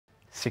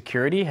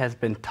Security has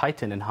been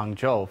tightened in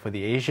Hangzhou for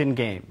the Asian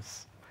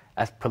Games.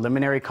 As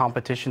preliminary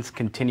competitions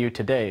continue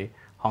today,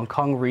 Hong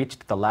Kong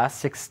reached the last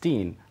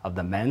 16 of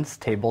the men's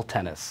table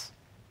tennis.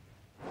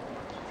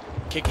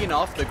 Kicking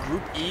off the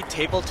Group E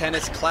table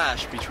tennis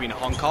clash between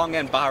Hong Kong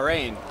and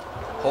Bahrain,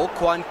 Ho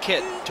Kwan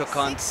Kit took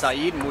on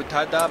Saeed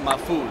Mutada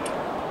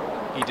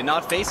Mahfoud. He did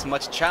not face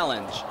much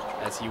challenge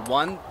as he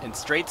won in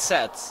straight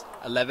sets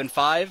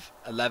 11-5,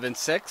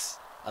 11-6,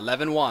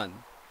 11-1.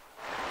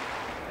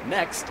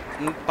 Next,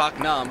 Ng Pak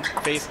Nam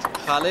faced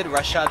Khalid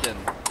Rashadin,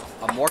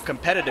 a more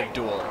competitive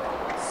duel.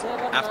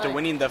 After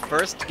winning the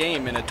first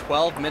game in a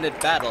 12-minute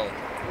battle,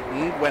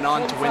 Ng went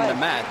on to win the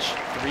match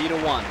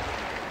 3-1.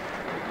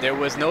 There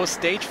was no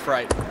stage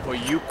fright for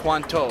Yu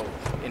Kwan To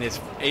in his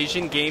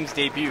Asian Games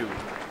debut,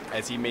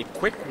 as he made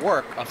quick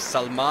work of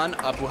Salman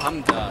Abu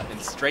Hamda in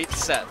straight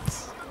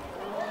sets.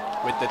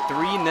 With the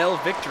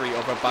 3-0 victory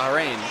over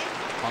Bahrain,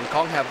 Hong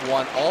Kong have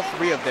won all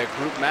 3 of their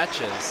group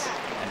matches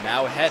and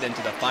now head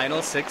into the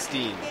final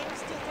 16.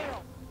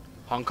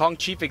 Hong Kong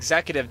Chief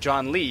Executive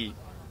John Lee,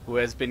 who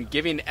has been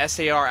giving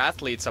SAR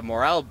athletes a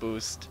morale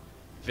boost,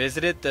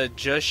 visited the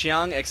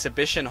Zhejiang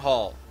Exhibition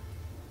Hall.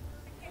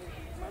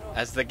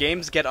 As the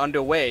games get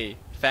underway,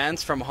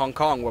 fans from Hong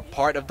Kong were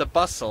part of the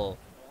bustle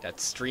that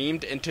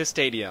streamed into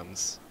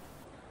stadiums.